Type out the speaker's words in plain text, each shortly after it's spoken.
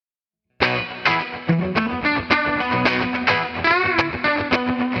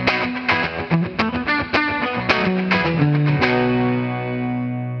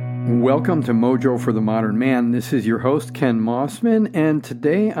Welcome to Mojo for the Modern Man. This is your host, Ken Mossman, and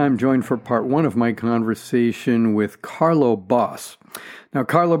today I'm joined for part one of my conversation with Carlo Boss. Now,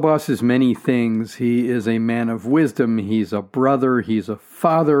 Carlo Boss is many things. He is a man of wisdom. He's a brother. He's a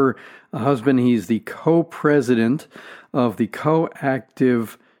father, a husband. He's the co-president of the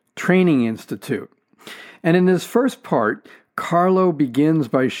Coactive Training Institute. And in this first part, Carlo begins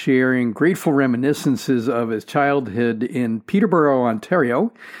by sharing grateful reminiscences of his childhood in Peterborough,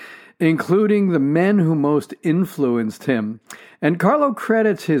 Ontario, including the men who most influenced him. And Carlo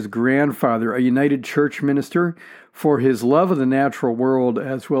credits his grandfather, a United Church minister, for his love of the natural world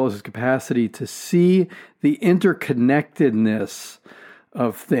as well as his capacity to see the interconnectedness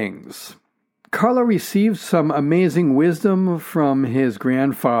of things. Carlo received some amazing wisdom from his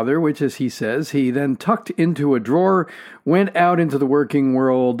grandfather, which, as he says, he then tucked into a drawer, went out into the working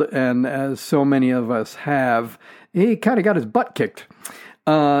world, and as so many of us have, he kind of got his butt kicked.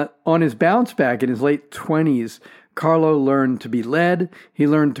 On his bounce back in his late 20s, Carlo learned to be led. He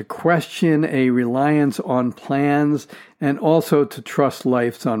learned to question a reliance on plans and also to trust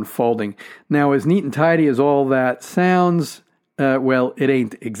life's unfolding. Now, as neat and tidy as all that sounds, well, it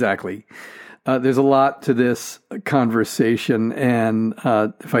ain't exactly. There's a lot to this conversation, and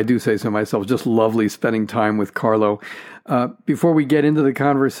if I do say so myself, just lovely spending time with Carlo. Before we get into the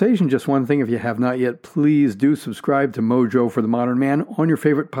conversation, just one thing, if you have not yet, please do subscribe to Mojo for the Modern Man on your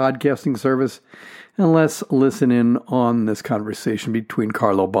favorite podcasting service, and let's listen in on this conversation between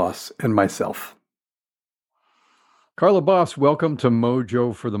Carlo Boss and myself. Carlo Boss, welcome to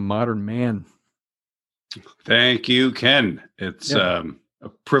Mojo for the Modern Man. Thank you, Ken. It's a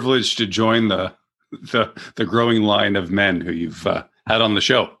privilege to join the growing line of men who you've had on the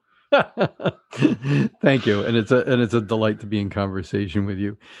show. Thank you, and it's a delight to be in conversation with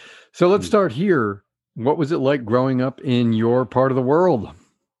you. So let's start here. What was it like growing up in your part of the world?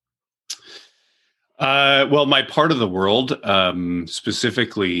 Well, my part of the world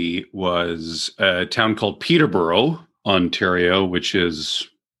specifically was a town called Peterborough, Ontario, which is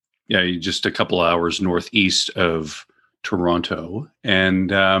just a couple hours northeast of Toronto,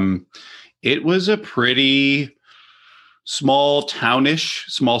 and it was a pretty small townish,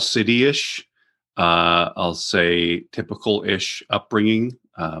 small city-ish, I'll say typical-ish upbringing,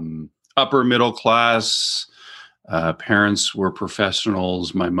 upper middle class. Parents were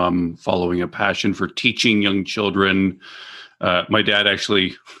professionals. My mom following a passion for teaching young children. My dad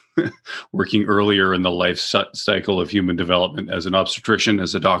actually working earlier in the life cycle of human development as an obstetrician,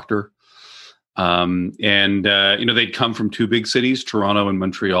 as a doctor. They'd come from two big cities, Toronto and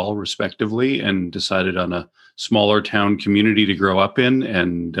Montreal, respectively, and decided on a smaller town community to grow up in.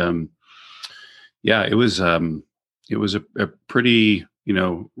 And it was a pretty,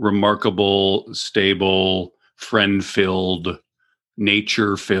 remarkable, stable, friend-filled,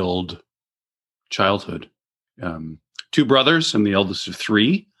 nature-filled childhood. Two brothers. I'm the eldest of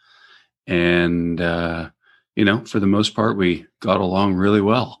three. And, for the most part, we got along really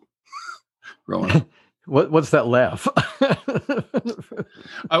well. Growing up. What's that laugh?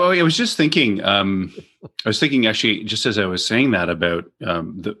 I was just thinking. I was thinking actually, just as I was saying that about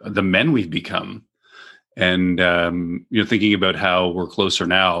the men we've become, and thinking about how we're closer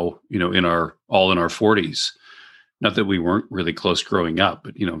now. In our 40s. Not that we weren't really close growing up,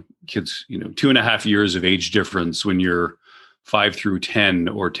 but kids. 2.5 years of age difference when you're 5 through 10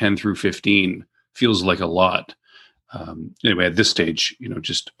 or 10 through 15 feels like a lot. Anyway, at this stage,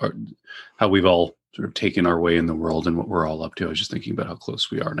 just how we've all sort of taken our way in the world and what we're all up to. I was just thinking about how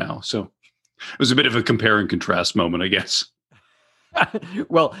close we are now. So it was a bit of a compare and contrast moment, I guess.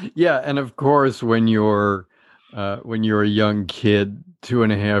 Well, yeah. And of course, when you're a young kid,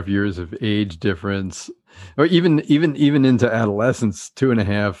 2.5 years of age difference, or even into adolescence,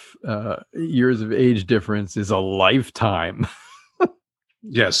 2.5 years of age difference is a lifetime.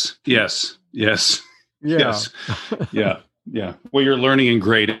 Yes. Yeah. Yes. Yeah. What you're learning in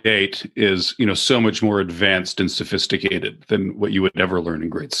grade 8 is, so much more advanced and sophisticated than what you would ever learn in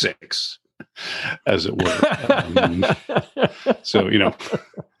grade 6, as it were. So,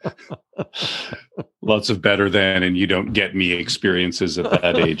 lots of better than, and you don't get me experiences at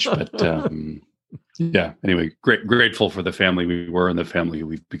that age. But anyway, grateful for the family we were and the family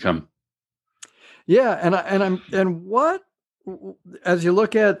we've become. Yeah. And what, as you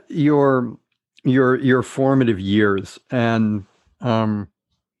look at your formative years and,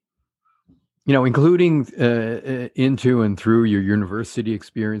 including into and through your university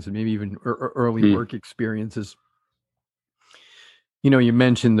experience and maybe even early work experiences, you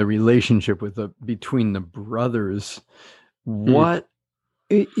mentioned the relationship between the brothers. What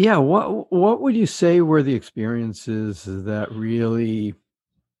would you say were the experiences that really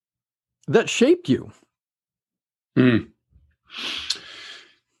that shaped you? Mm.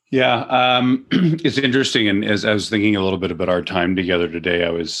 Yeah, it's interesting. And as I was thinking a little bit about our time together today, I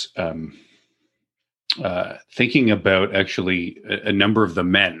was thinking about actually a number of the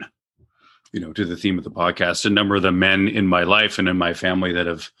men, to the theme of the podcast, a number of the men in my life and in my family that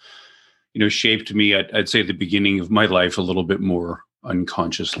have, shaped me. I'd say at the beginning of my life a little bit more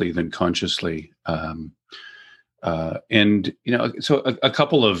unconsciously than consciously. So a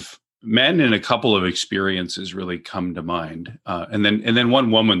couple of men and a couple of experiences really come to mind. And then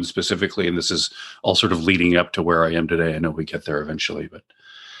one woman specifically, and this is all sort of leading up to where I am today. I know we get there eventually, but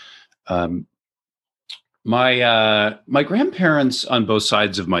my grandparents on both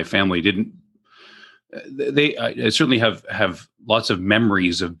sides of my family didn't. I certainly have lots of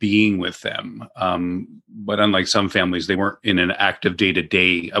memories of being with them, but unlike some families, they weren't in an active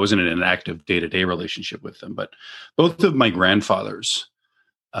day-to-day. I wasn't in an active day-to-day relationship with them. But both of my grandfathers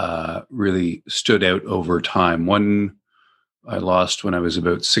really stood out over time. One I lost when I was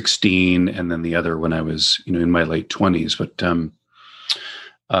about 16, and then the other when I was in my late 20s. But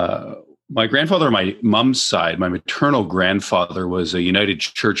my grandfather on my mom's side, my maternal grandfather, was a United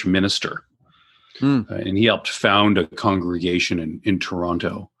Church minister. And he helped found a congregation in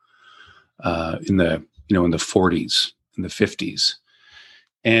Toronto in the 40s, in the 50s.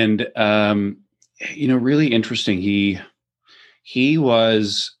 And, really interesting. He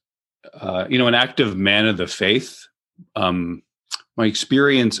was, an active man of the faith. My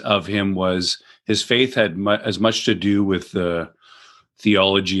experience of him was his faith had as much to do with the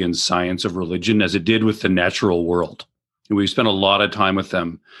theology and science of religion as it did with the natural world. And we spent a lot of time with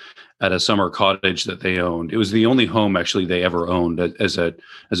them at a summer cottage that they owned. It was the only home actually they ever owned. As a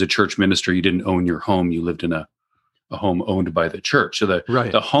church minister, you didn't own your home. You lived in a home owned by the church. So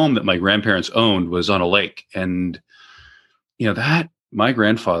the home that my grandparents owned was on a lake. And, that my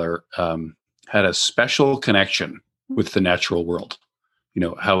grandfather had a special connection with the natural world.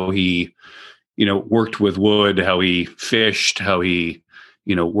 How he, worked with wood, how he fished, how he,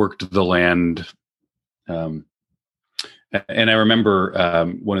 worked the land. And I remember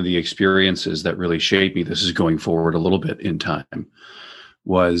one of the experiences that really shaped me, this is going forward a little bit in time,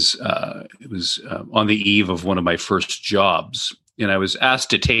 was it was on the eve of one of my first jobs. And I was asked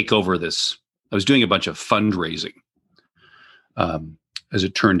to take over this. I was doing a bunch of fundraising, as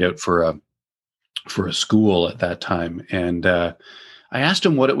it turned out, for a school at that time. And I asked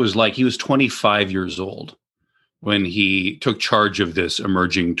him what it was like. He was 25 years old when he took charge of this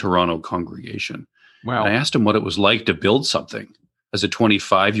emerging Toronto congregation. Wow. And I asked him what it was like to build something as a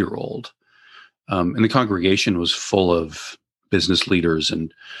 25-year-old. And the congregation was full of business leaders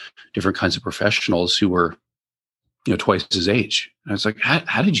and different kinds of professionals who were, twice his age. And I was like,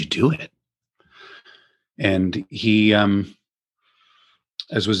 how did you do it? And he,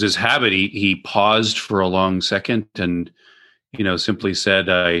 as was his habit, he paused for a long second and, simply said,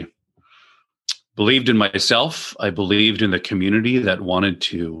 I believed in myself. I believed in the community that wanted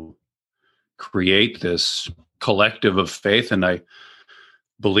to create this collective of faith, and I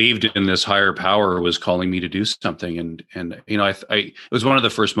believed in this higher power was calling me to do something. And it was one of the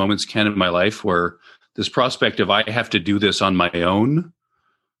first moments, Ken, in my life where this prospect of I have to do this on my own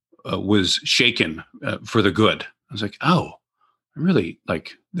was shaken for the good. I was like, oh, I'm really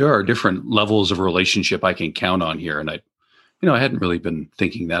there are different levels of relationship I can count on here, and I hadn't really been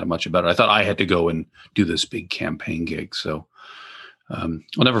thinking that much about it. I thought I had to go and do this big campaign gig, so. I'll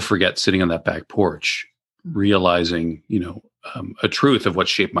never forget sitting on that back porch, realizing, a truth of what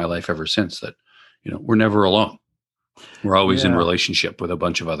shaped my life ever since, that, we're never alone. We're always in relationship with a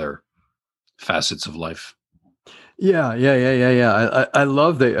bunch of other facets of life. Yeah. I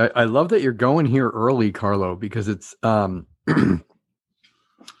love that. I love that you're going here early, Carlo, because it's, I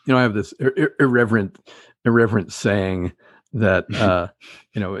have this irreverent saying that,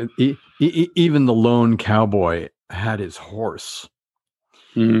 even the lone cowboy had his horse.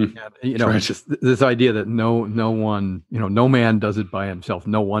 Mm-hmm. And, right. It's just this idea that no one, no man does it by himself.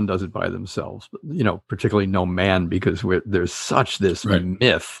 No one does it by themselves. But, particularly no man, because there's such this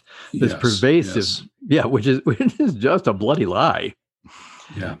myth, this pervasive, which is just a bloody lie.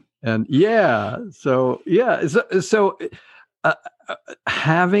 Yeah, and so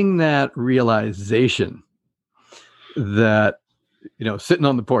having that realization that, sitting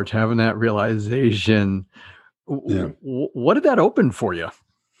on the porch, having that realization. Yeah. What did that open for you?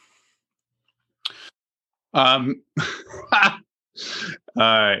 It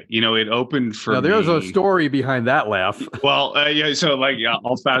opened for now, there's a story behind that laugh. Well, so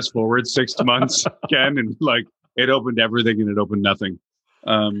I'll fast forward 6 months, Ken, and it opened everything and it opened nothing.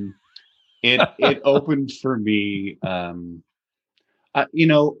 It opened for me. I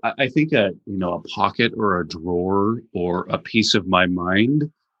think a pocket or a drawer or a piece of my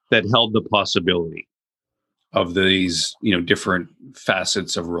mind that held the possibility of these, different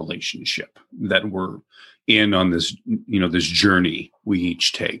facets of relationship that we're in on this, this journey we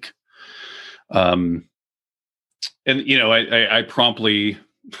each take. And, I promptly,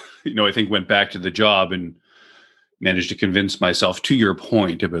 I think went back to the job and managed to convince myself, to your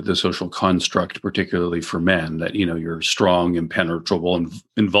point about the social construct, particularly for men, that, you're strong, impenetrable, and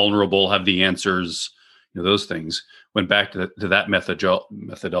invulnerable, have the answers, those things. Went back to that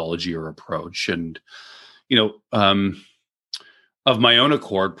methodology or approach. And, of my own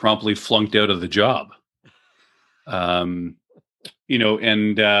accord, promptly flunked out of the job. And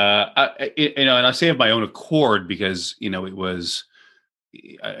I say of my own accord because, it was,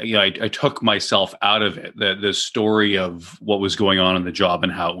 I took myself out of it. The story of what was going on in the job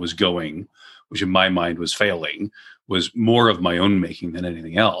and how it was going, which in my mind was failing, was more of my own making than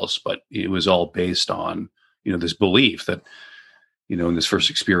anything else. But it was all based on, this belief that, in this first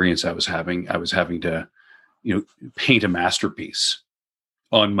experience I was having to, paint a masterpiece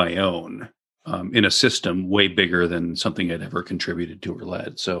on my own, in a system way bigger than something I'd ever contributed to or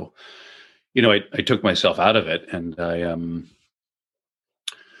led. So, I took myself out of it, and I,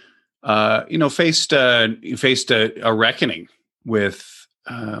 faced a reckoning with.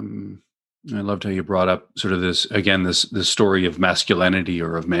 I loved how you brought up sort of this story of masculinity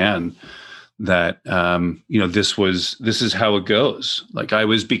or of man. That this is how it goes. Like I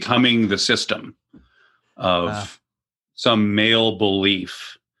was becoming the system of some male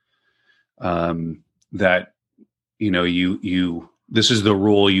belief that you this is the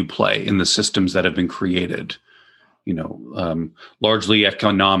role you play in the systems that have been created. Largely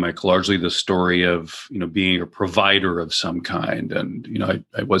economic, largely the story of being a provider of some kind. And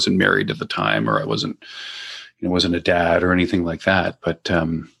I wasn't married at the time, or I wasn't a dad or anything like that. But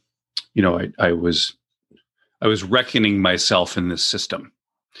I was reckoning myself in this system.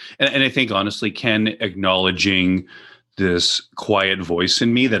 And I think, honestly, Ken, acknowledging this quiet voice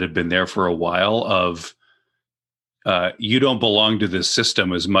in me that had been there for a while of, you don't belong to this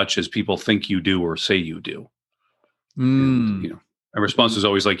system as much as people think you do or say you do. And, my response was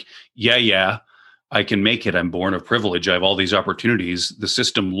always like, yeah, I can make it. I'm born of privilege. I have all these opportunities. The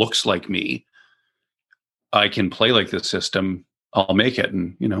system looks like me. I can play like this system. I'll make it.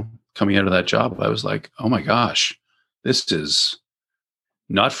 And, coming out of that job, I was like, oh my gosh, this is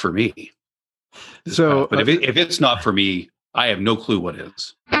not for me. So, but if it's not for me, I have no clue what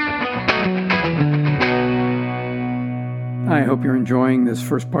is. I hope you're enjoying this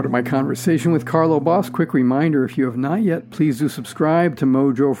first part of my conversation with Carlo Boss. Quick reminder, if you have not yet, please do subscribe to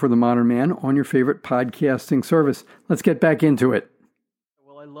Mojo for the Modern Man on your favorite podcasting service. Let's get back into it.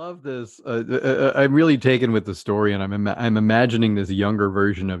 Well, I love this. I'm really taken with the story, and I'm imagining this younger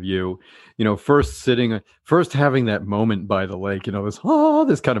version of you, first having that moment by the lake,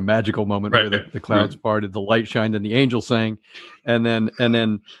 this kind of magical moment where the clouds parted, the light shined, and the angel sang, and then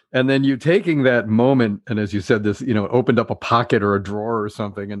you taking that moment, and as you said, this, opened up a pocket or a drawer or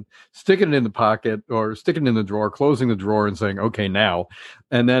something, and sticking it in the pocket or sticking it in the drawer, closing the drawer, and saying, "Okay, now,"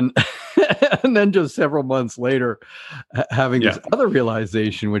 and then and then just several months later, having this other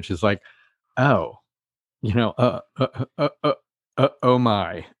realization, which is like, oh, oh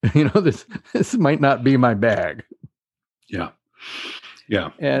my, this might not be my bag. Yeah.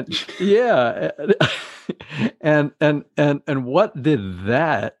 And and what did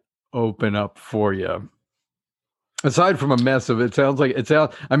that open up for you? Aside from a mess of it,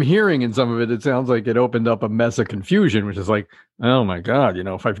 I'm hearing in some of it sounds like it opened up a mess of confusion, which is like, oh my God,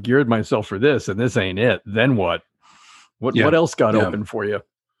 if I've geared myself for this and this ain't it, then what? What else got open for you?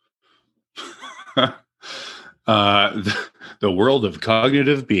 The world of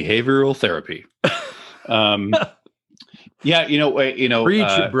cognitive behavioral therapy. Preach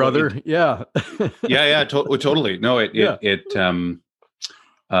it, brother. Totally. No, it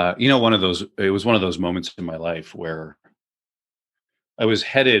was one of those moments in my life where I was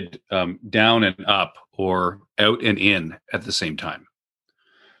headed down and up or out and in at the same time.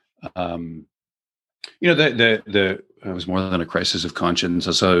 It was more than a crisis of conscience.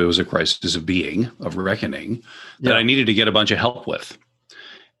 So it was a crisis of being, of reckoning that I needed to get a bunch of help with.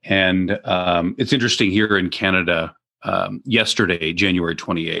 And it's interesting here in Canada, yesterday, January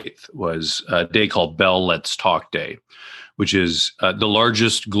 28th, was a day called Bell Let's Talk Day, which is the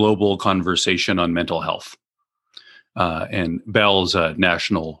largest global conversation on mental health. And Bell's a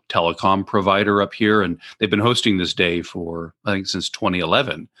national telecom provider up here, and they've been hosting this day for, I think, since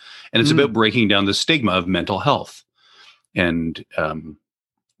 2011. And it's about breaking down the stigma of mental health and,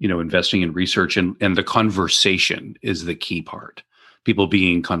 investing in research. And the conversation is the key part. people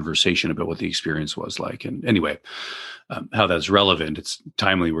being in conversation about what the experience was like. And anyway, how that's relevant, it's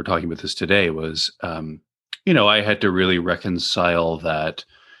timely we're talking about this today, was, I had to really reconcile that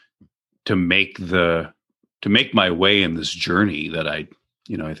to make my way in this journey that I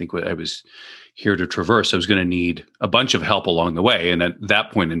think what I was here to traverse, I was going to need a bunch of help along the way. And at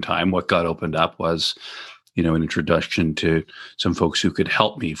that point in time, what got opened up was, an introduction to some folks who could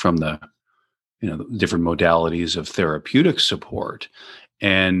help me from the different modalities of therapeutic support.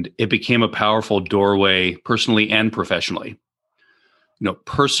 And it became a powerful doorway personally and professionally.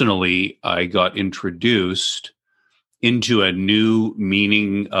 Personally, I got introduced into a new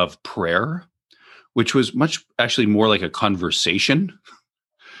meaning of prayer, which was much actually more like a conversation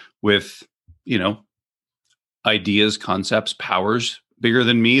with, ideas, concepts, powers bigger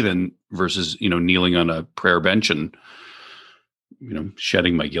than me versus, kneeling on a prayer bench and,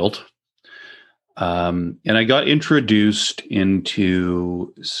 shedding my guilt. And I got introduced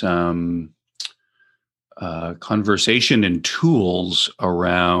into some conversation and tools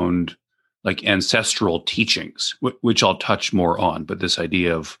around like ancestral teachings, which I'll touch more on, but this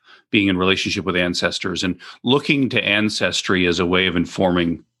idea of being in relationship with ancestors and looking to ancestry as a way of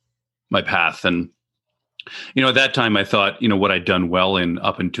informing my path. And, at that time I thought, what I'd done well in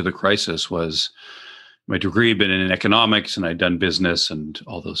up into the crisis was my degree had been in economics and I'd done business and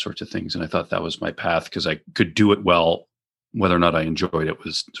all those sorts of things. And I thought that was my path because I could do it well. Whether or not I enjoyed it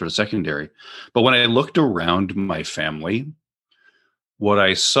was sort of secondary. But when I looked around my family, what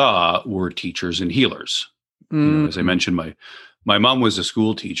I saw were teachers and healers. As I mentioned, my mom was a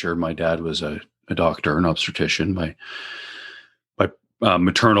school teacher. My dad was a doctor, an obstetrician. My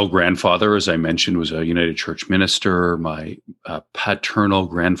maternal grandfather, as I mentioned, was a United Church minister. My paternal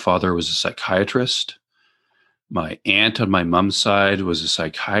grandfather was a psychiatrist. My aunt on my mom's side was a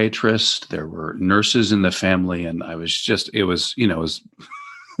psychiatrist. There were nurses in the family. And I was just, it was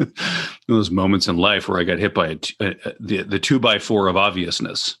those moments in life where I got hit by the 2x4 of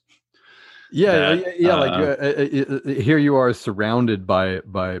obviousness. Yeah. Here you are surrounded by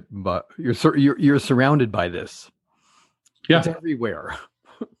you're surrounded by this. Yeah. It's everywhere.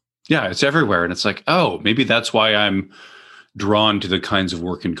 Yeah, it's everywhere. And it's like, oh, maybe that's why I'm drawn to the kinds of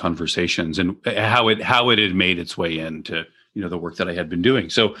work and conversations and how it had made its way into, the work that I had been doing.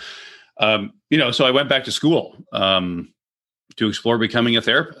 So, so I went back to school to explore becoming a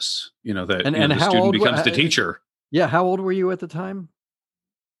therapist, the student becomes the teacher. Yeah. How old were you at the time?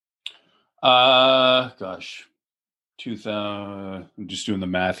 2000, I'm just doing the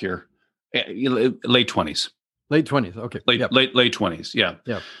math here. Late 20s. Late 20s. Okay. Late 20s. Yeah.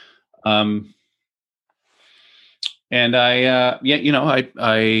 Yeah. And I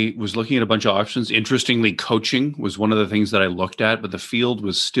was looking at a bunch of options. Interestingly, coaching was one of the things that I looked at, but the field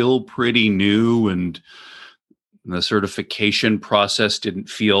was still pretty new and the certification process didn't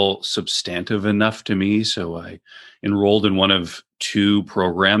feel substantive enough to me. So I enrolled in one of two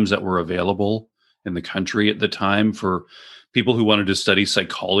programs that were available in the country at the time for people who wanted to study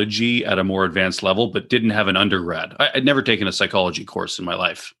psychology at a more advanced level, but didn't have an undergrad. I'd never taken a psychology course in my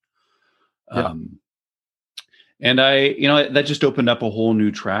life. Yeah. And that just opened up a whole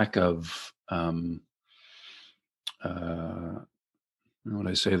new track of, how would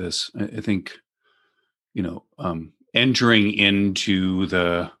I say this? I think, entering into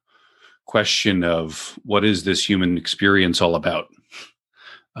the question of what is this human experience all about?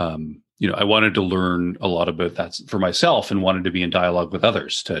 I wanted to learn a lot about that for myself and wanted to be in dialogue with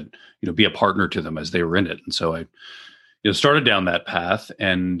others to, be a partner to them as they were in it. And so I, started down that path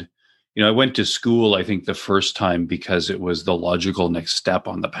and, I went to school, I think the first time because it was the logical next step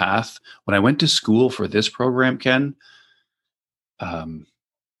on the path. When I went to school for this program, Ken,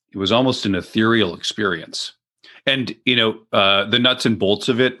 it was almost an ethereal experience. And, the nuts and bolts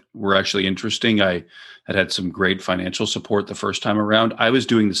of it were actually interesting. I had some great financial support the first time around. I was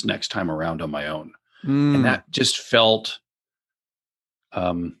doing this next time around on my own. And that just felt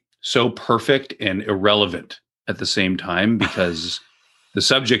so perfect and irrelevant at the same time because the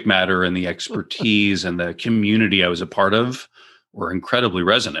subject matter and the expertise and the community I was a part of were incredibly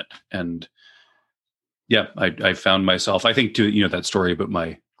resonant. And yeah, I found myself, I think to, that story about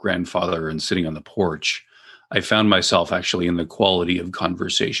my grandfather and sitting on the porch, I found myself actually in the quality of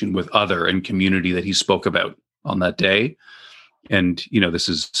conversation with other and community that he spoke about on that day. And, this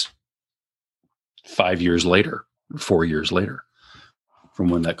is 5 years later, 4 years later from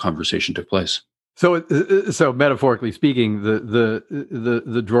when that conversation took place. So metaphorically speaking,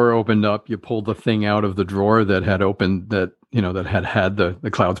 the drawer opened up. You pulled the thing out of the drawer that had opened, that had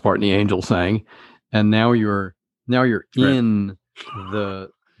the clouds part and the angel sang, and now you're right in the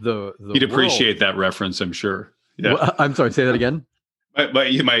You'd appreciate that reference, I'm sure. Yeah. Well, I'm sorry. Say that again.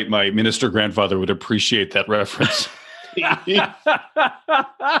 My minister grandfather would appreciate that reference.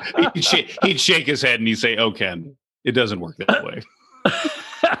 He'd shake his head and he'd say, "Oh, Ken, it doesn't work that way."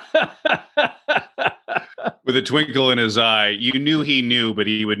 With a twinkle in his eye, you knew he knew, but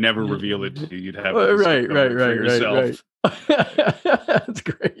he would never reveal it to you. You'd have to right. yourself. That's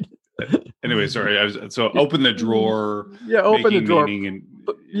great. Anyway, sorry. Open the drawer. Yeah, open the drawer.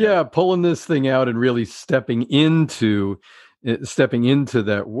 Pulling this thing out and really stepping into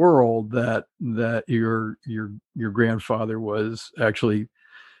that world that your grandfather was actually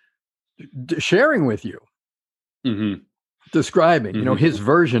sharing with you, describing, his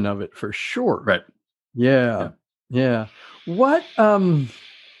version of it for sure. Right. Yeah. What?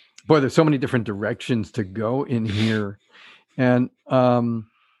 Boy, there's so many different directions to go in here, and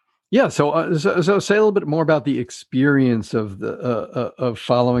So say a little bit more about the experience of the of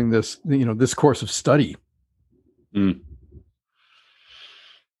following this, this course of study.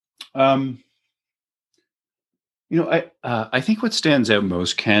 I think what stands out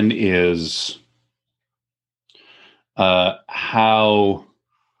most, Ken, is how.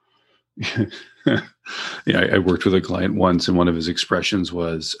 I worked with a client once, and one of his expressions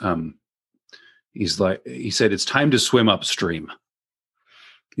was, he said, "It's time to swim upstream."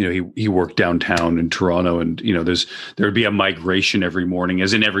 He worked downtown in Toronto, and there'd be a migration every morning,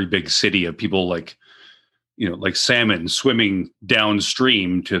 as in every big city, of people like salmon swimming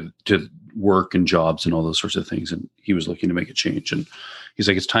downstream to work and jobs and all those sorts of things. And he was looking to make a change, and he's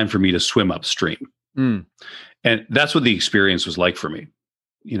like, "It's time for me to swim upstream." And that's what the experience was like for me.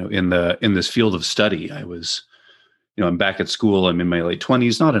 In this field of study, I was, I'm back at school. I'm in my late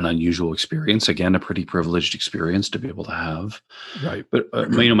 20s. Not an unusual experience. Again, a pretty privileged experience to be able to have. Right. But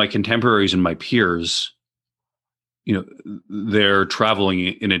my contemporaries and my peers, they're traveling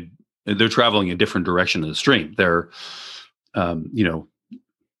in a different direction of the stream. They're,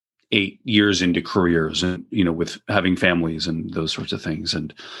 8 years into careers, and with having families and those sorts of things.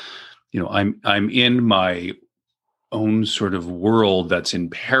 And I'm in my own sort of world that's in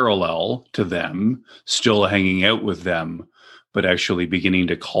parallel to them, still hanging out with them, but actually beginning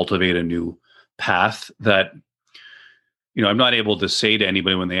to cultivate a new path that, I'm not able to say to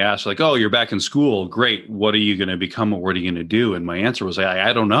anybody when they ask, like, "Oh, you're back in school. Great. What are you going to become, or what are you going to do?" And my answer was,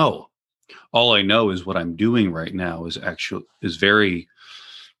 I don't know. All I know is what I'm doing right now is very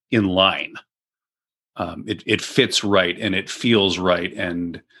in line. It fits right, and it feels right.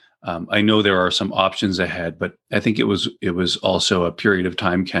 And I know there are some options ahead, but I think it was also a period of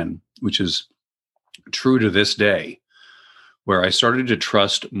time, Ken, which is true to this day, where I started to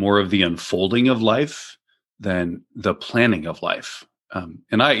trust more of the unfolding of life than the planning of life.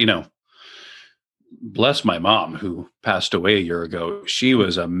 And I, bless my mom, who passed away a year ago. She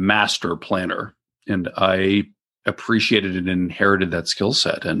was a master planner, and I appreciated and inherited that skill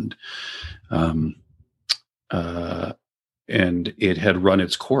set. And it had run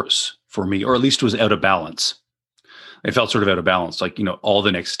its course for me, or at least was out of balance. I felt sort of out of balance, like, all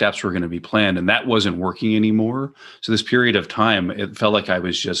the next steps were going to be planned, and that wasn't working anymore. So this period of time, it felt like I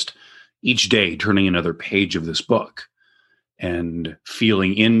was just each day turning another page of this book and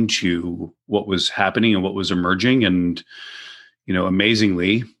feeling into what was happening and what was emerging. And,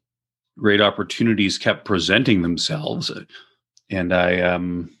 amazingly, great opportunities kept presenting themselves. And I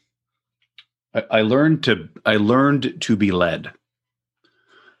learned to be led,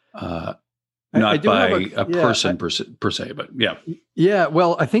 not by a person per se, but yeah. Yeah.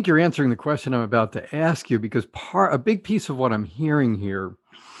 Well, I think you're answering the question I'm about to ask you, because a big piece of what I'm hearing here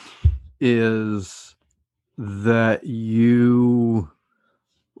is that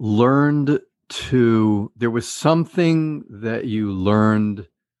there was something that you learned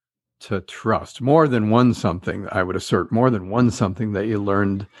to trust, more than one something, I would assert, more than one something that you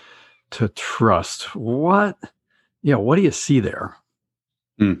learned to trust. What do you see there?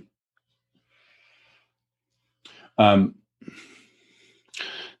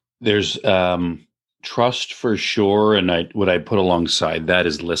 There's trust for sure, and what I put alongside that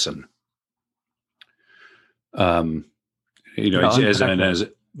is listen. As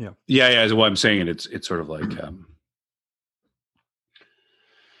what I'm saying, it's sort of like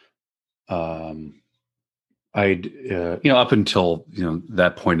up until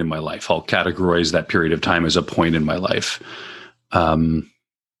that point in my life, I'll categorize that period of time as a point in my life.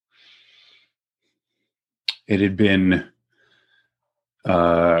 It had been,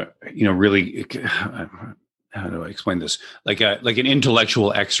 really, how do I explain this? Like an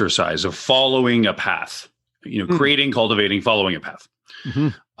intellectual exercise of following a path. Creating, cultivating, following a path.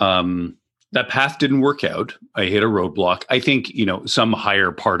 Mm-hmm. That path didn't work out. I hit a roadblock. I think some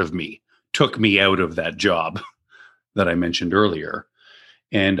higher part of me took me out of that job that I mentioned earlier.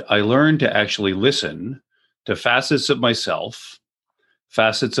 And I learned to actually listen to facets of myself,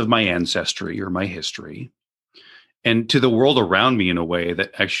 facets of my ancestry or my history, and to the world around me in a way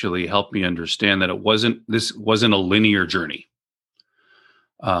that actually helped me understand that this wasn't a linear journey.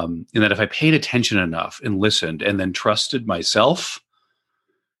 And that if I paid attention enough and listened and then trusted myself,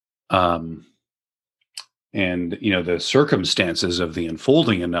 and the circumstances of the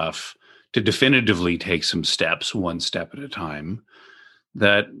unfolding enough to definitively take some steps, one step at a time,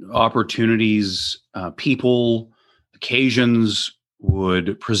 that opportunities, people, occasions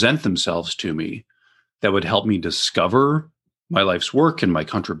would present themselves to me that would help me discover my life's work and my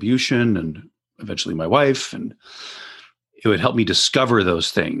contribution and eventually my wife. And it would help me discover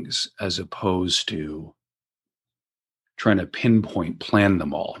those things as opposed to trying to pinpoint plan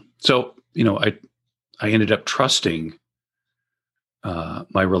them all. So, I ended up trusting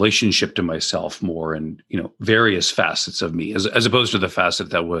my relationship to myself more and, various facets of me as opposed to the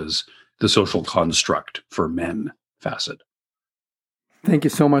facet that was the social construct for men facet. Thank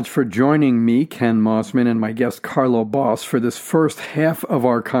you so much for joining me, Ken Mossman, and my guest, Carlo Boss, for this first half of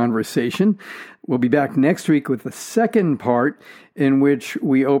our conversation. We'll be back next week with the second part, in which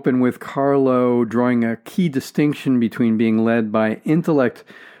we open with Carlo drawing a key distinction between being led by intellect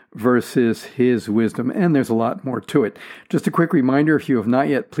versus his wisdom, and there's a lot more to it. Just a quick reminder, if you have not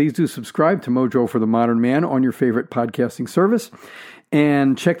yet, please do subscribe to Mojo for the Modern Man on your favorite podcasting service,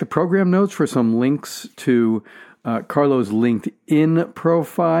 and check the program notes for some links to Carlo's LinkedIn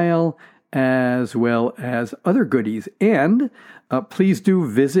profile, as well as other goodies. And please do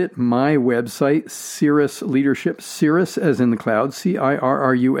visit my website, Cirrus Leadership, Cirrus as in the cloud,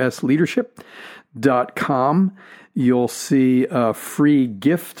 CIRRUS leadership.com. You'll see a free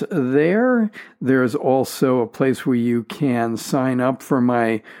gift there. There's also a place where you can sign up for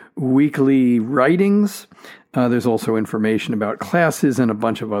my weekly writings. There's also information about classes and a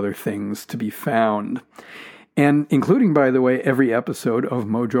bunch of other things to be found. And including, by the way, every episode of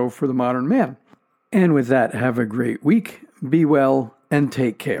Mojo for the Modern Man. And with that, have a great week, be well, and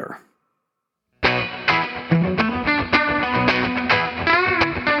take care.